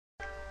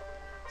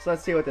So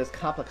let's see what this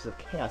complex of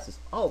chaos is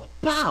all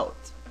about.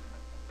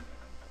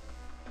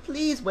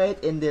 Please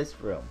wait in this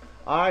room.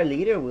 Our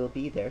leader will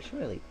be there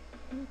shortly.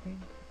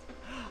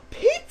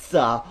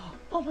 Pizza!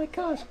 Oh my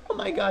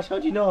gosh,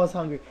 how'd you know I was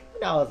hungry?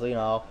 You know, I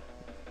was,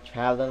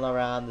 traveling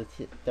around the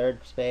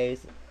third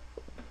space.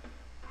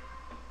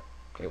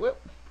 Okay,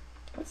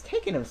 what's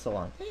taking him so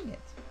long? Dang it.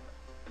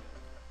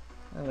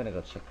 I'm gonna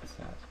go check this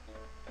out.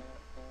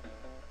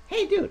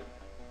 Hey dude,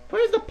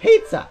 where's the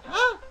pizza?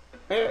 Huh?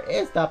 Where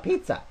is the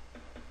pizza?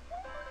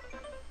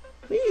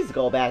 Please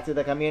go back to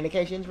the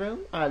communications room.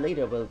 Our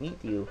leader will meet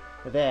you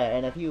there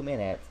in a few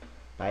minutes.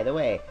 By the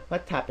way,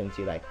 what toppings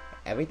do you like?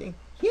 Everything?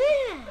 Yeah!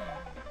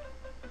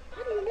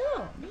 How do you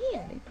know?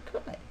 Man, it's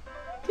good.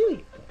 Do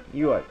you?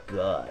 You are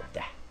good.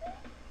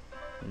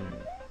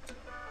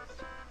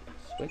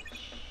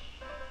 Switch.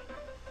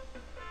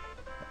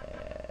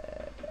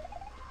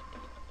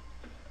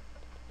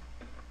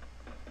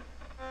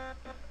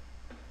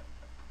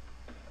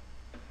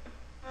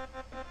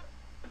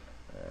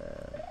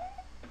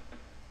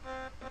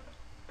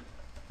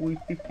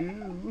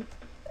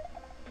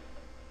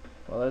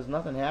 Well, there's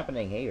nothing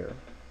happening here.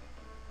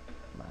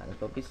 Might as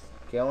well be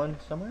going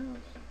somewhere else.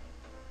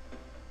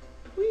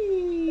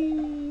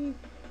 Whee!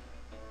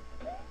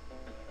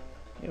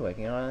 You're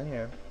waking on in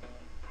here.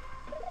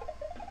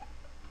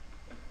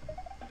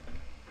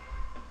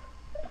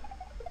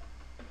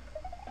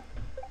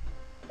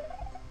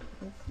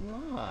 It's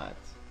not.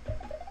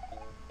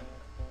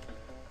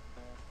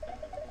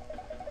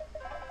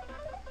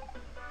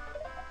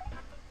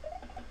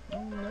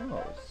 Who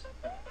knows?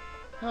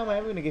 How am I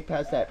ever gonna get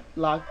past that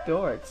locked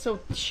door? It's so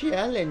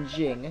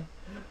challenging.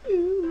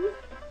 Ooh.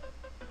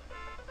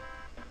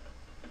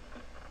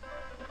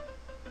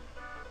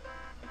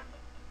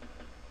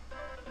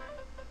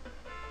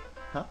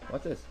 Huh?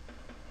 What's this?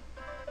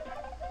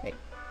 Hey,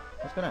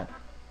 what's going on?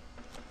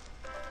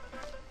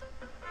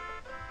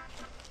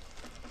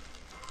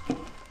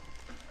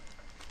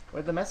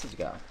 Where'd the message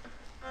go?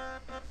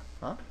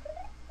 Huh?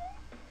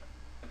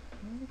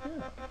 Where'd it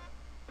go?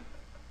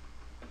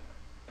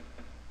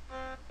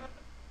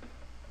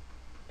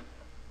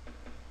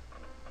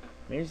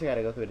 Maybe just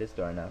gotta go through this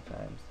door enough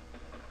times.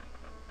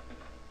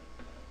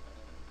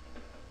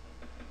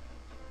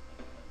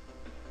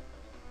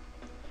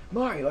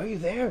 Mario, are you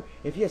there?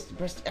 If yes,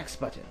 press the X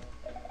button.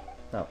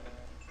 No.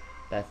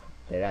 That's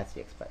the X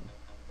button.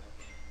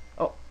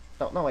 Oh,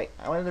 no, wait.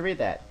 I wanted to read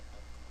that.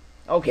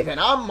 Okay, then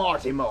I'm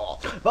Marty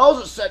Mole.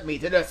 Bowser sent me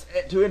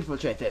to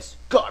infiltrate this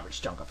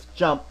garbage dump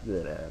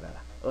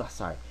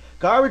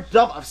garbage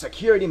dump of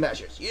security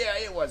measures. Yeah,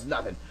 it was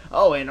nothing.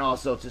 Oh, and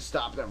also to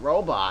stop the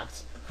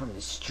robots from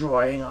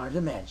destroying our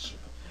dimension.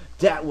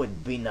 That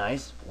would be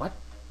nice. What?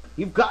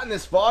 You've gotten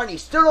this far and you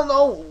still don't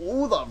know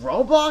who the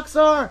Roblox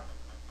are?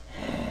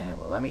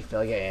 Well, let me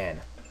fill you in.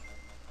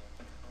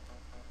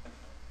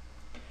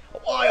 A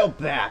while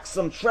back,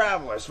 some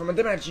travelers from a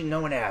dimension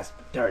known as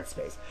Third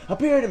Space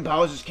appeared in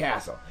Bowser's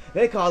castle.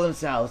 They call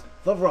themselves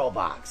the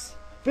Roblox,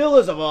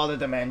 fillers of all the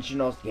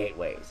dimensional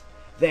gateways.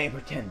 They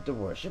pretend to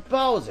worship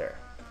Bowser.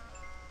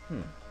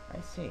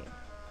 I see.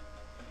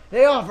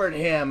 They offered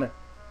him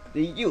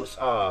the use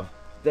of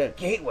the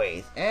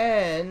gateways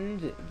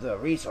and the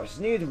resources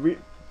needed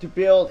to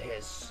build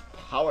his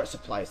power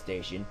supply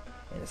station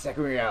in the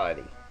second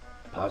reality.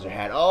 Bowser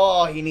had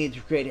all he needed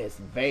to create his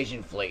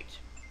invasion fleet.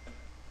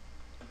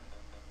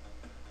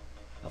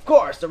 Of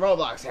course, the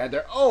Roblox had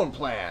their own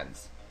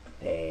plans.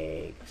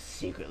 They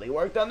secretly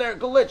worked on their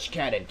glitch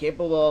cannon,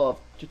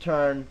 capable to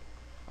turn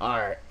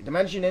our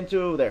dimension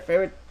into their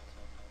favorite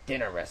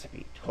dinner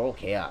recipe, total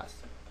chaos.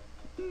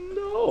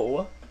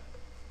 No.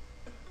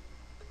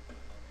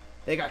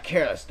 They got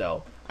careless,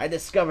 though. I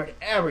discovered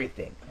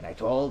everything, and I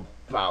told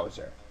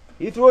Bowser.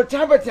 He threw a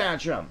temper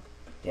tantrum.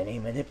 Then he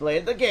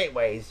manipulated the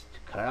gateways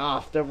to cut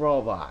off the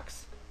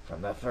Roblox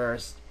from the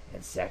first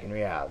and second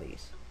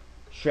realities.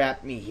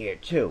 Trapped me here,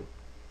 too,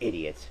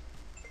 idiot.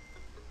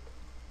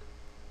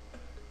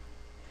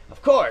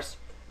 Of course,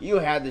 you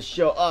had to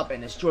show up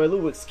and destroy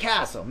Ludwig's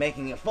castle,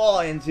 making it fall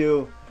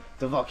into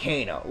the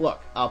volcano.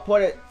 Look, I'll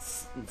put it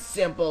in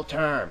simple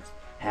terms.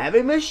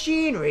 Heavy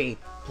machinery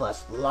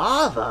plus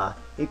lava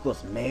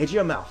equals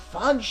major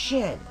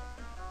malfunction.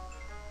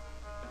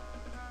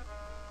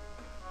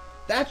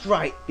 That's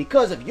right,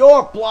 because of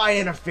your blind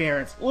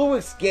interference,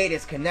 Ludwig's gate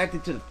is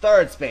connected to the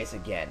third space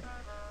again.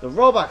 The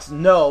Roblox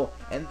know,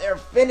 and they're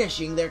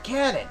finishing their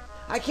cannon.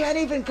 I can't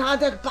even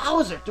contact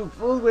Bowser through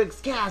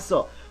Ludwig's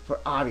castle, for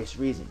obvious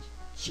reasons.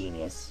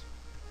 Genius.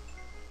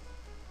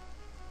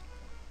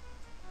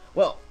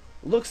 Well,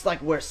 looks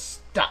like we're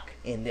stuck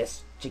in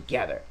this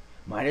together.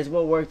 Might as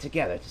well work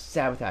together to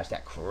sabotage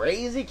that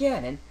crazy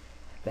cannon.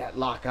 That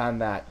lock on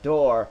that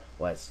door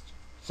was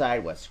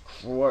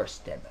worse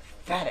than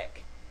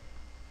pathetic.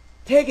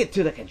 Take it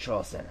to the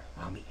control center.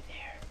 I'll meet you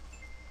there.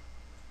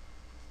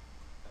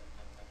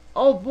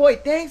 Oh boy,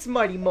 thanks,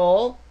 Mighty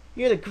Mole.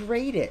 You're the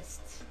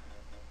greatest.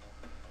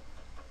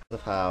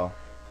 Of how,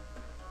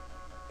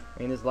 I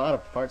mean, there's a lot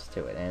of parts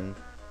to it, and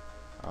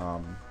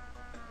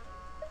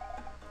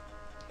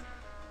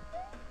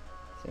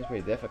Seems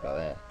pretty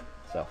difficult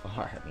so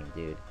far. I mean,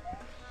 dude.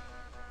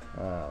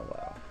 Oh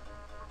well.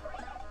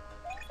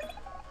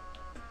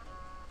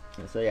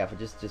 So yeah, for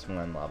just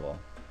one level.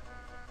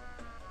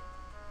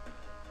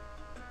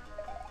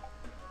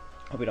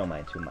 Hope you don't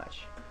mind too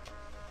much.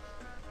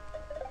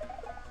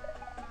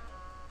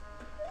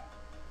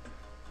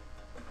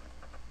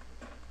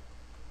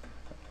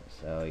 Okay,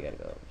 so you gotta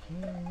go over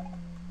here.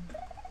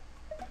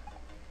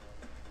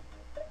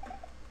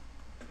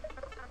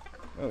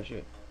 Oh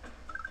shoot.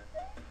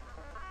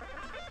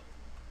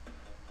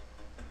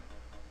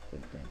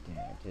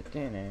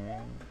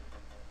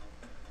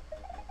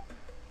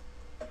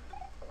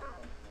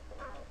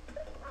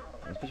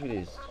 Especially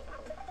these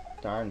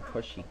darn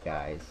pushy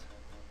guys.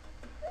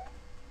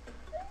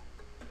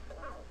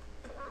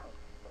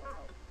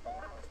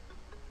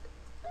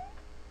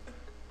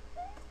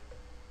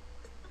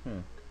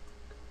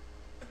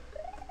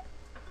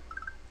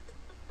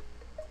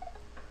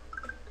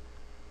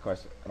 Of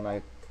course, I'm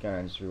not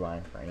gonna just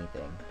rewind for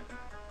anything.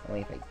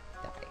 Only if I die.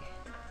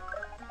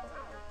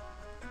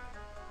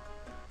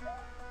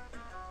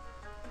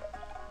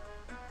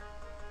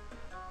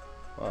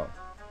 Whoa.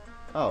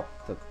 Oh,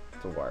 to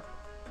warp.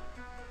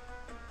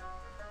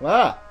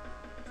 Ah!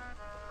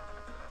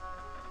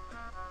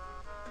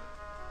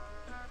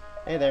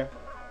 Hey there.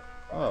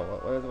 Oh,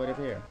 what is the way up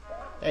here?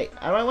 Hey,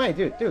 out of my way,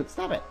 dude,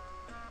 stop it!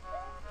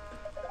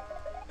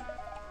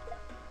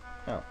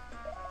 Oh.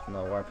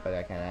 No warp, but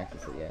I can't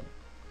access it yet.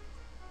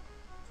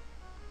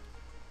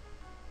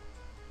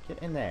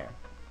 Get in there.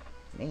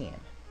 Man.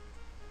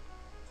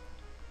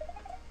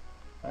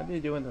 What are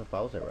you doing to the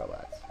Bowser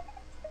robots?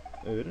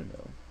 I don't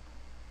know.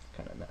 It's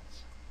kinda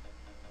nuts.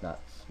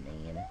 Nuts,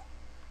 man.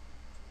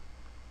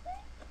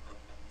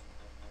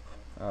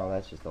 Oh,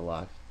 that's just a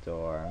locked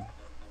door.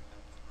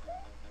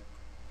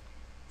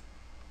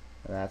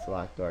 And that's a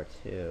locked door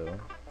too.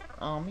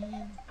 Oh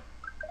man.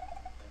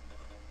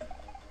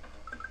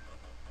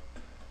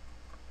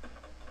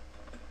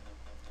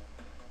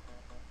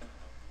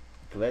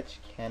 Glitch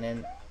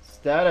cannon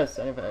status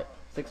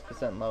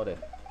 6% loaded.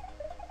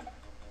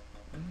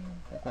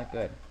 That's not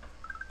good.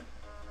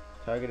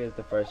 Target is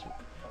the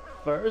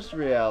first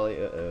reality.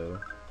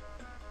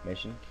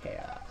 Mission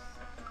chaos.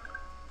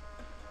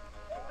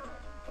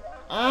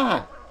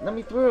 Ah! Let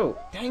me through!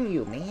 Dang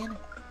you, man!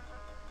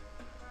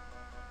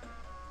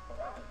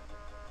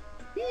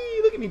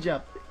 Whee, look at me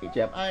jump! Look at me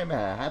jump! I'm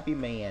a happy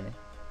man.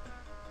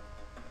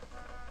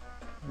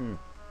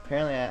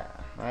 Apparently I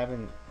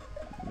haven't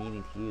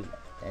needed to use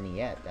any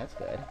yet. That's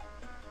good.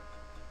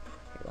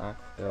 Okay, lock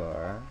the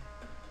door.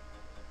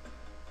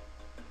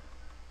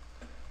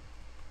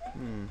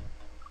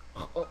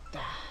 Oh,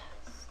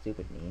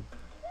 stupid me.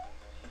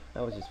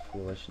 That was just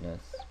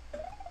foolishness.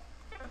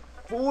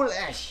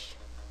 Foolish!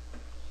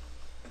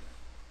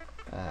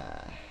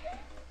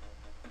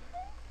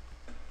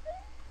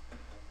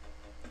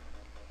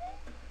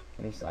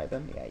 Can you slide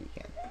them? Yeah, you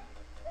can.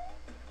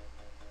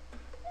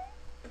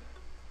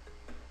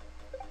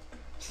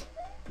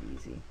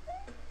 Easy.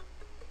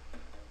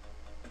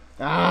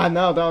 Ah,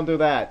 no, don't do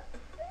that!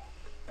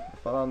 I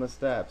fell on the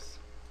steps.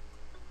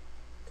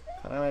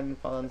 How did I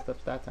didn't fall on the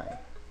steps that time?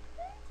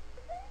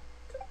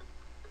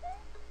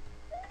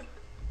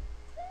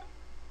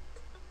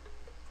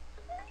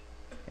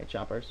 Hey,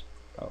 choppers.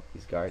 Oh,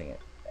 he's guarding it.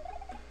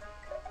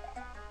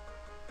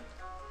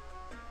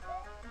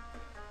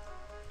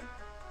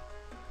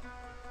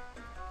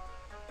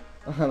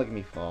 Look at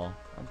me fall.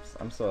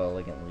 I'm so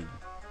elegantly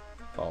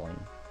falling.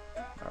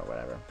 Or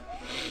whatever.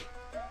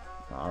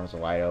 My arms are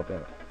wide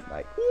open.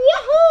 Like,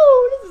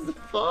 woohoo! This is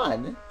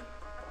fun!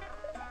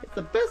 It's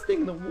the best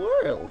thing in the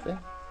world!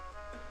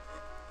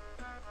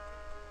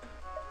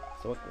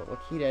 So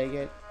what key did I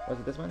get? Was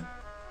it this one?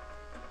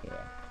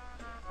 Yeah.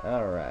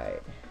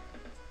 Alright.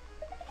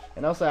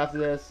 And also after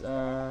this,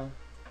 I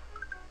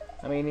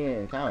mean,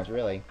 in the comments,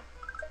 really.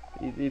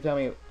 You tell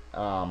me, if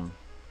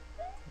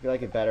you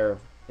like it better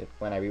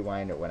when I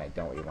rewind or when I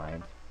don't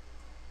rewind.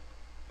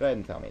 Go ahead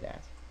and tell me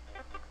that.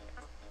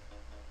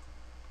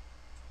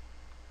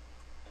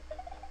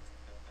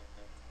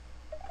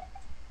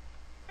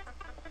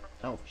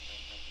 Oh,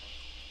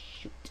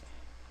 shoot.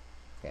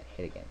 Got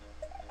hit again.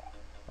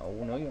 Oh,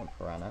 no, you want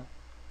piranha.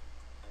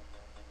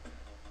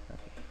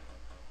 Okay.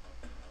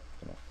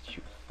 I'm gonna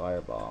shoot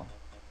fireball.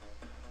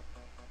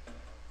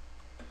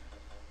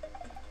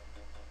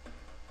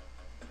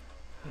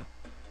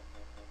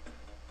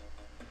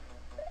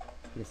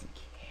 He doesn't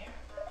care.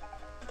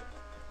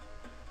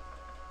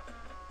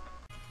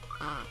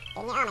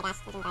 Oh my gosh,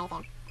 there's anybody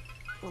there.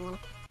 Minion.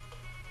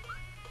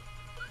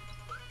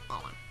 There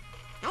we go.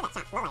 How does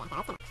that sound slow like that? That's kind of crazy. Let's climb up. Come on,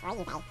 up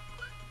we go.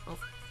 Up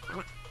and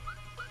up.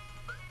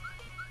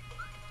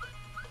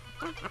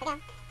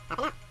 I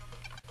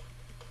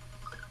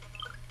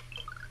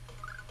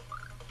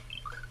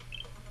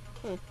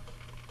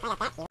got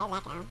that key. Where did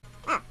that go?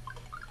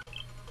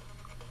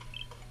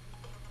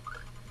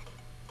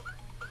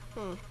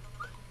 Oh.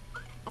 This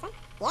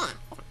one?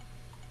 Yeah, this one. Okay.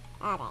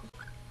 Oh, no way.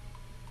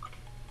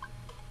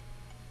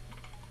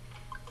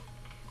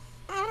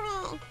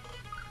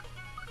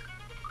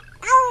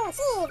 Oh,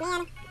 jeez,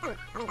 man. Homing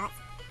bullets.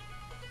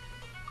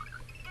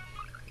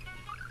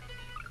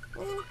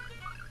 Man,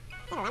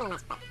 never running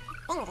much, but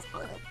thing was just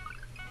crazy.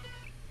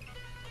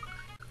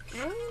 I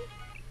mean,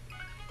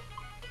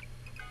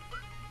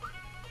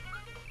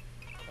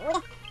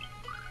 good.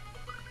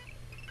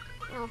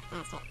 Oh,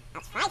 that's straight.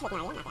 I'll try to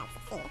ignore you, not that I'll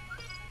succeed.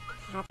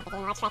 I'll be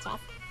getting more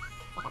treacherous.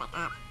 Let's go back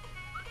up.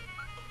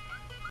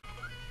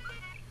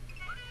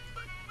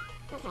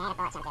 Okay, I had a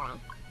bullet jump away.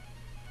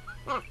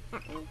 No, no,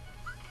 no.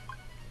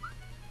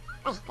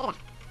 Okay, good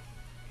enough.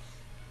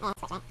 Yeah,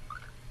 switch, right?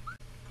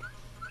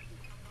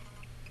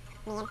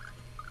 Man.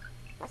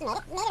 Well,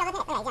 he made it. He made it over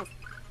the pit.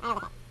 Look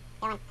at that, he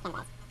jumps. Right over the pit. Going 10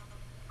 guys.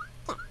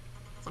 Can't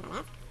jump on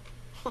that.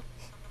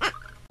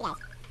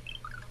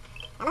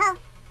 Ah!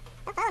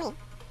 You guys. I'm a hole.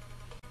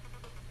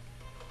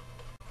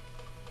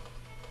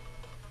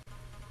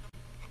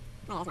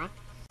 Don't follow me. Oh, there's more.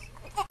 See,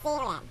 look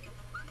at that.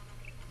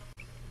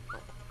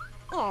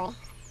 Dude.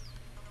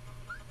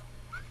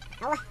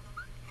 Oh.